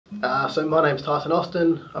So my name's Tyson.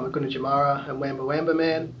 I'm a Gunnjamara and Wamba Wamba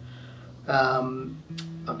man.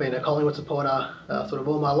 I've been a Collingwood supporter sort of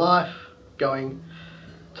all my life, going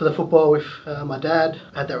to the football with my dad.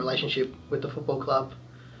 I had that relationship with the football club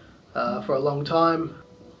for a long time.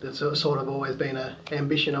 It's sort of always been an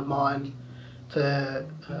ambition of mine to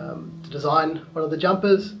design one of the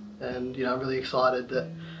jumpers, and I'm really excited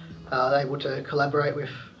that they're able to collaborate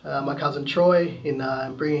with my cousin Troy in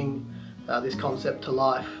bringing this concept to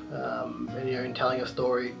life, and in telling a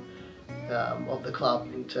story of the club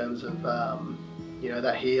in terms of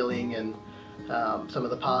that healing and some of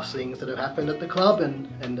the past things that have happened at the club,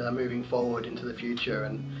 and moving forward into the future,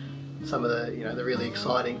 and some of the the really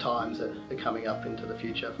exciting times that are coming up into the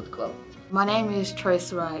future for the club. My name is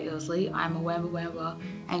Troi-Saraih Ilsley. I'm a Wamba Wamba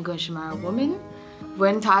and Guernsey woman.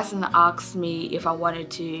 When Tyson asked me if I wanted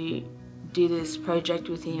to do this project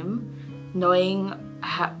with him, knowing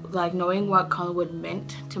what Collingwood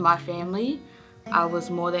meant to my family, I was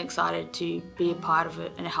more than excited to be a part of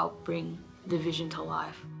it and help bring the vision to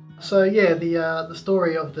life. So yeah, the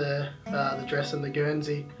story of the dress and the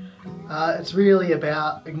Guernsey, it's really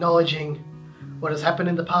about acknowledging what has happened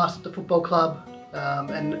in the past at the football club,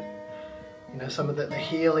 and some of the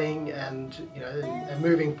healing and and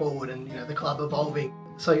moving forward, and the club evolving.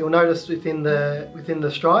 So you'll notice within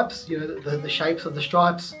the stripes, the shapes of the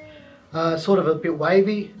stripes, sort of a bit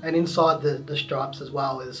wavy, and inside the stripes as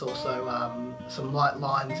well is also some light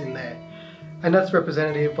lines in there, and that's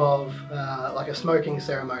representative of like a smoking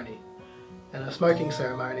ceremony. And a smoking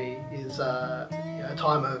ceremony is a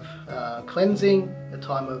time of cleansing, a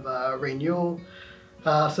time of renewal.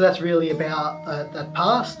 So that's really about that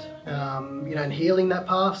past, and healing that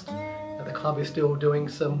past. The club is still doing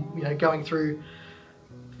some, going through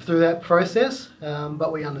that process,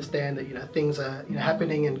 but we understand that things are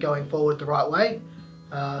happening and going forward the right way.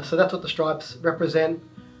 So that's what the stripes represent.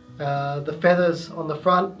 The feathers on the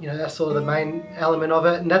front, that's sort of the main element of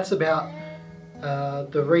it, and that's about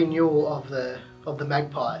the renewal of the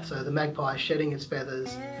magpie. So the magpie shedding its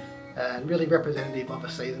feathers, and really representative of a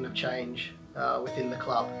season of change within the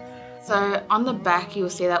club. So on the back you'll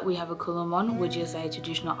see that we have a kulamon, which is a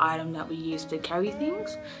traditional item that we use to carry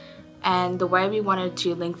things. And the way we wanted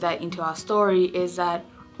to link that into our story is that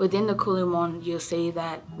within the kulamon you'll see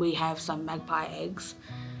that we have some magpie eggs,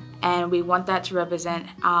 and we want that to represent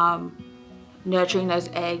nurturing those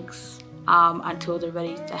eggs until they're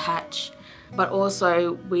ready to hatch. But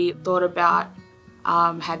also we thought about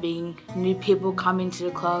having new people come into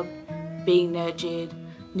the club, being nurtured,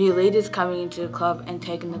 new leaders coming into the club and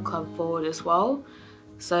taking the club forward as well.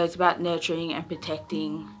 So it's about nurturing and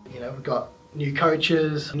protecting. We've got new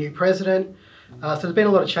coaches, new president, so there's been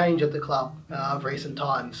a lot of change at the club of recent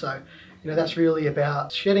times. So that's really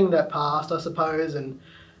about shedding that past, I suppose, and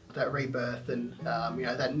that rebirth, and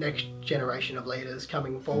that next generation of leaders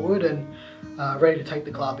coming forward and ready to take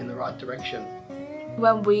the club in the right direction.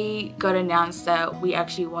 When we got announced that we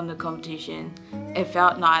actually won the competition, it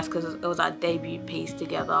felt nice because it was our debut piece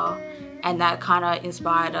together, and that kind of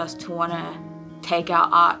inspired us to want to take our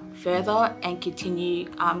art further and continue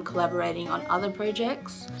collaborating on other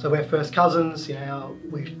projects. So we're first cousins,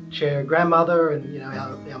 we share a grandmother, and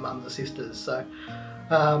our mums are sisters. So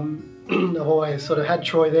I've always sort of had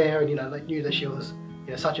Troy there, and knew that she was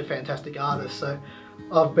such a fantastic artist. So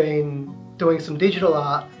I've been doing some digital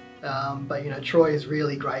art, but Troy is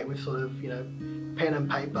really great with sort of pen and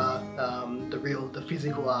paper, the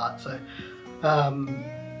physical art. So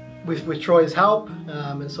with Troy's help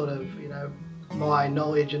and sort of my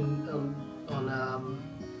knowledge on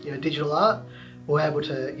digital art, we're able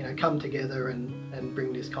to come together and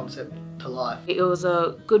bring this concept to life. It was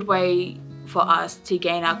a good way for us to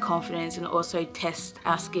gain our confidence and also test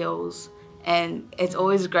our skills, and it's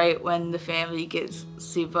always great when the family gets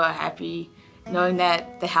super happy knowing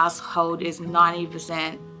that the household is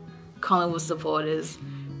 90% Collingwood supporters.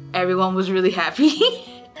 Everyone was really happy.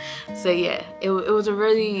 So yeah, it was a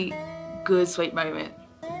really good, sweet moment.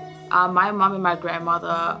 My mum and my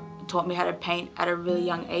grandmother taught me how to paint at a really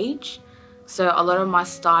young age, so a lot of my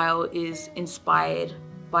style is inspired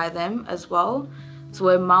by them as well. So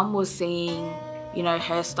when Mum was seeing,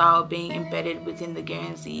 her style being embedded within the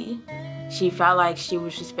Guernsey, she felt like she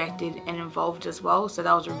was respected and involved as well. So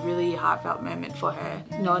that was a really heartfelt moment for her,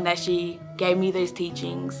 knowing that she gave me those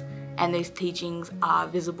teachings, and those teachings are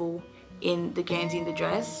visible in the Guernsey and the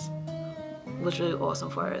dress, was really awesome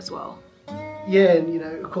for her as well. Yeah, and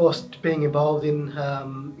of course, being involved in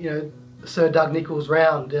Sir Doug Nicholls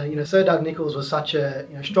Round. Sir Doug Nicholls was such a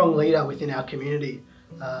strong leader within our community.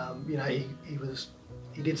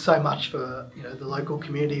 He did so much for the local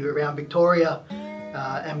community around Victoria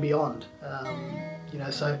and beyond.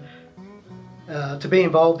 So to be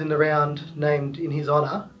involved in the round named in his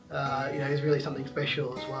honour, is really something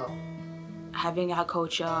special as well. Having our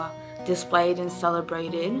culture displayed and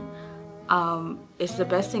celebrated is the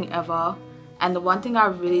best thing ever. And the one thing I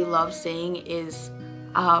really love seeing is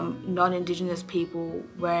non-Indigenous people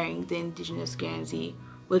wearing the Indigenous guernsey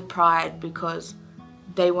with pride because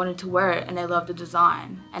they wanted to wear it and they love the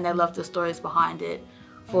design and they love the stories behind it.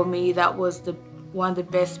 For me, that was one of the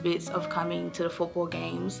best bits of coming to the football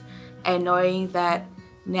games, and knowing that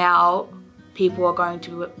now people are going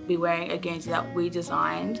to be wearing a guernsey that we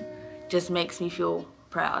designed just makes me feel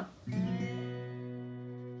proud.